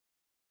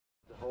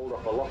hold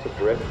off a lot of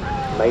drift,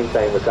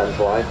 maintain the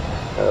centre line.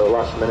 At the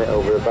last minute,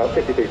 over about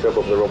 50 feet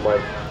above the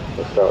runway,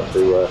 we'll start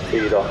to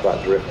feed off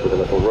that drift with a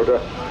little rudder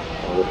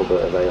and a little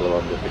bit of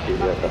aileron just to keep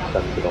the aircraft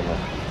centred on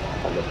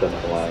the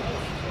centre line.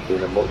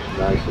 Doing a much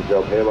nicer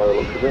job here by the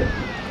looks of it.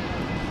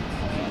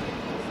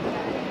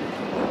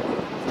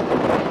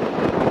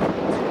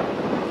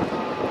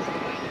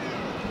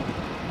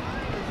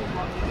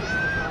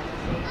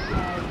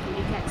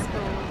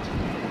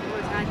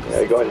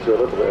 Yeah, he got into a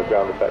little bit of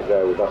ground effect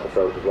there with that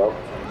approach as well,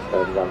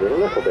 and landed a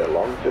little bit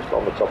long, just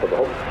on the top of the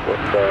hump, but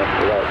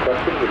without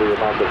question, with the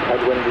amount of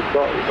headwind he's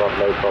got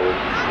no problem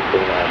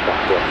bringing the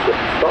aircraft to a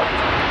swift stop,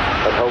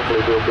 and hopefully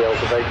we'll be able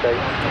to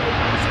vacate,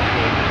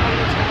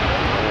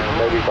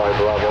 maybe by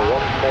Bravo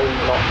 1, maybe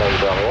not maybe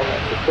Bravo 1,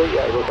 actually,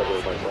 yeah, it looks like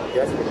we'll make one.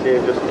 Yeah, you can see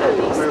him just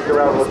moved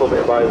around a little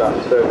bit by that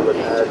turbulent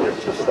air,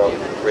 just about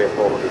 300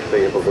 or 400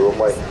 feet above the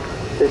runway.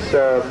 This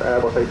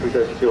Airbus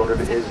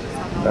A321-200 is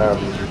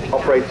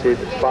operated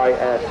by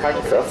Air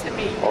Tanker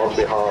on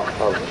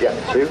behalf of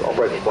Jet2,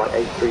 operated by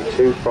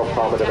A322 from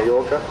Palma de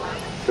Mallorca,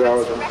 2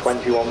 hours and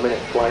 21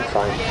 minutes flight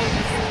time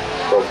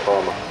from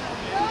Palma.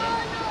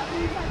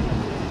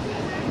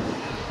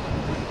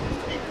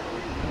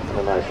 And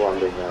a nice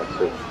landing there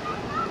too.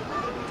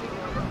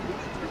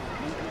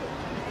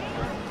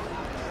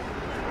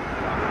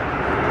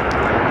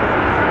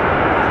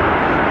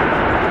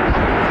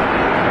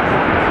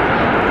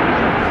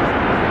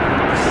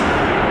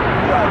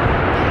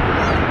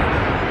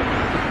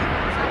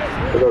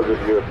 For those of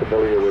you who are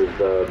familiar with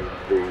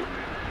the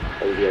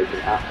aviation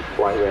app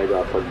Flight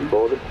Radar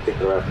 24, this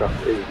particular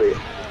aircraft is the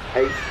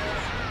 8th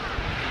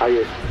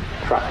highest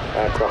tracked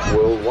aircraft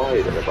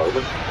worldwide at the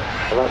moment,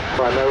 and that's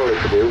primarily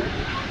to do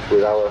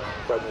with our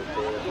presence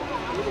here.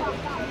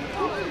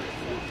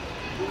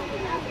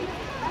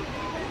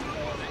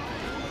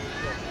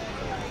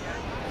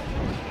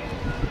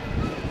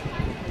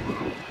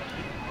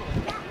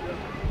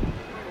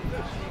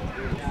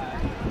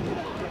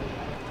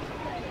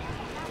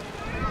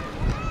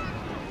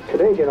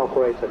 Canadian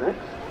operator next.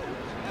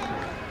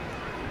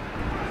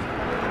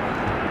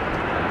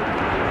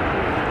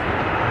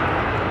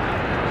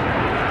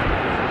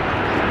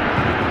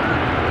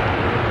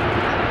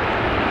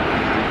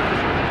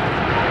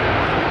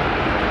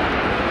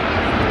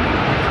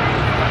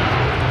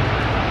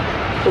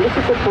 So this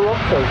is the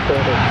Toronto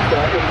service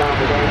inbound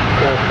with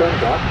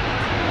Transat.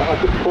 I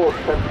just paused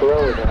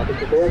temporarily now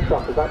because the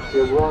aircraft has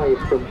actually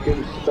arrived from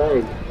Goose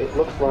Bay. It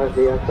looks like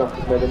the aircraft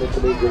has made an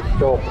intermediate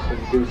stop in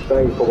Goose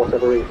Bay for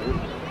whatever reason.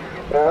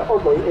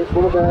 Oddly, it's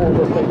one of their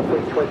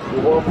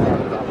A321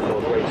 aircraft, so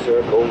the Great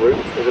Circle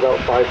route is about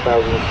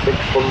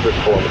 5,600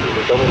 kilometres.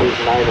 It only needs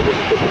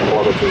 950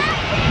 kilometres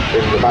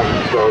in the bank,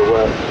 so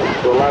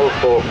to allow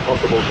for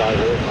possible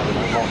diversion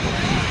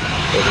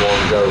in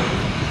one go.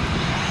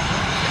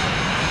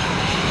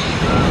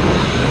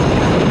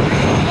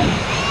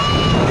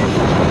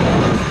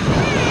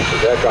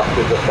 The aircraft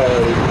is a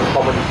fairly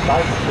common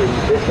sight in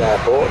this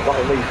airport, not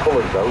in these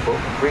colours though, but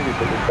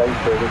previously was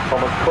based here with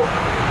Thomas Cook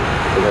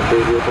in a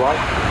previous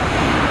life.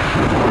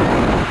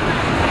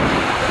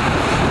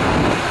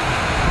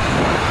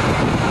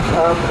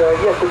 And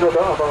yes, there's no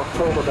doubt about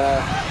October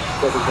there,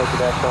 designated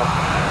aircraft,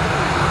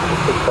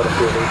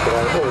 6.2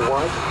 metres all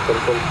wide,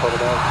 7.7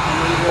 now,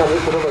 and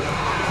it's another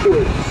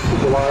 2-inch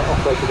July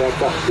operated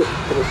aircraft just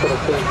for the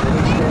 17th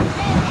minutes.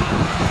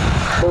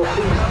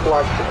 Maltese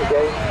flagged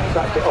again, it's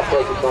actually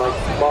operated by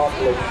Mark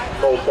Lynch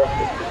Malta,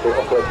 which is the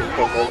operating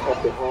company on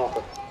behalf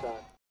of